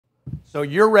So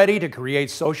you're ready to create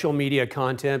social media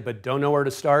content but don't know where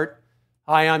to start?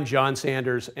 Hi, I'm John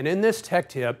Sanders, and in this tech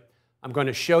tip, I'm going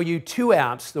to show you 2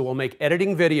 apps that will make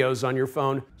editing videos on your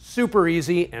phone super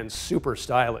easy and super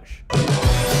stylish.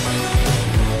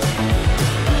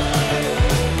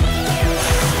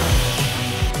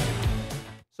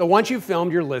 So once you've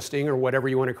filmed your listing or whatever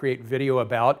you want to create video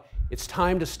about, it's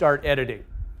time to start editing.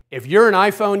 If you're an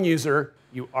iPhone user,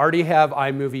 you already have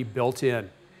iMovie built in.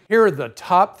 Here are the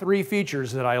top 3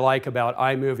 features that I like about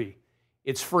iMovie.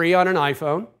 It's free on an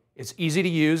iPhone, it's easy to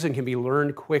use and can be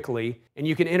learned quickly, and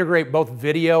you can integrate both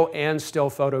video and still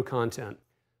photo content.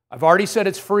 I've already said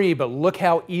it's free, but look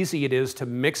how easy it is to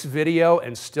mix video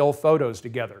and still photos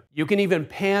together. You can even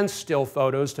pan still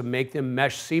photos to make them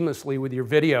mesh seamlessly with your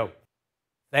video.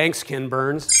 Thanks, Ken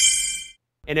Burns.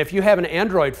 And if you have an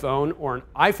Android phone or an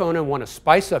iPhone and want to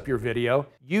spice up your video,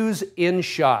 use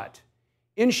Inshot.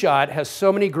 Inshot has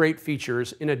so many great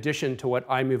features in addition to what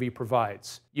iMovie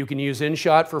provides. You can use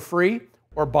Inshot for free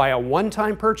or buy a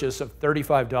one-time purchase of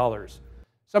 $35.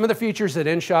 Some of the features that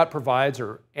Inshot provides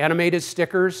are animated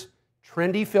stickers,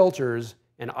 trendy filters,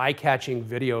 and eye-catching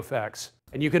video effects.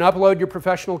 And you can upload your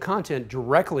professional content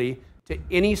directly to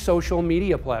any social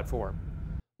media platform.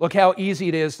 Look how easy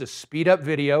it is to speed up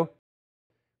video,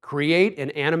 create and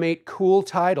animate cool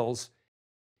titles,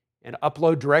 and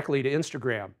upload directly to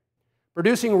Instagram.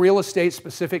 Producing real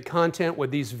estate-specific content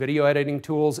with these video editing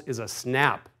tools is a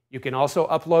snap. You can also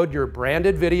upload your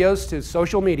branded videos to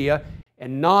social media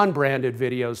and non-branded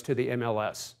videos to the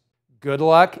MLS. Good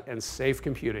luck and safe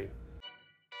computing.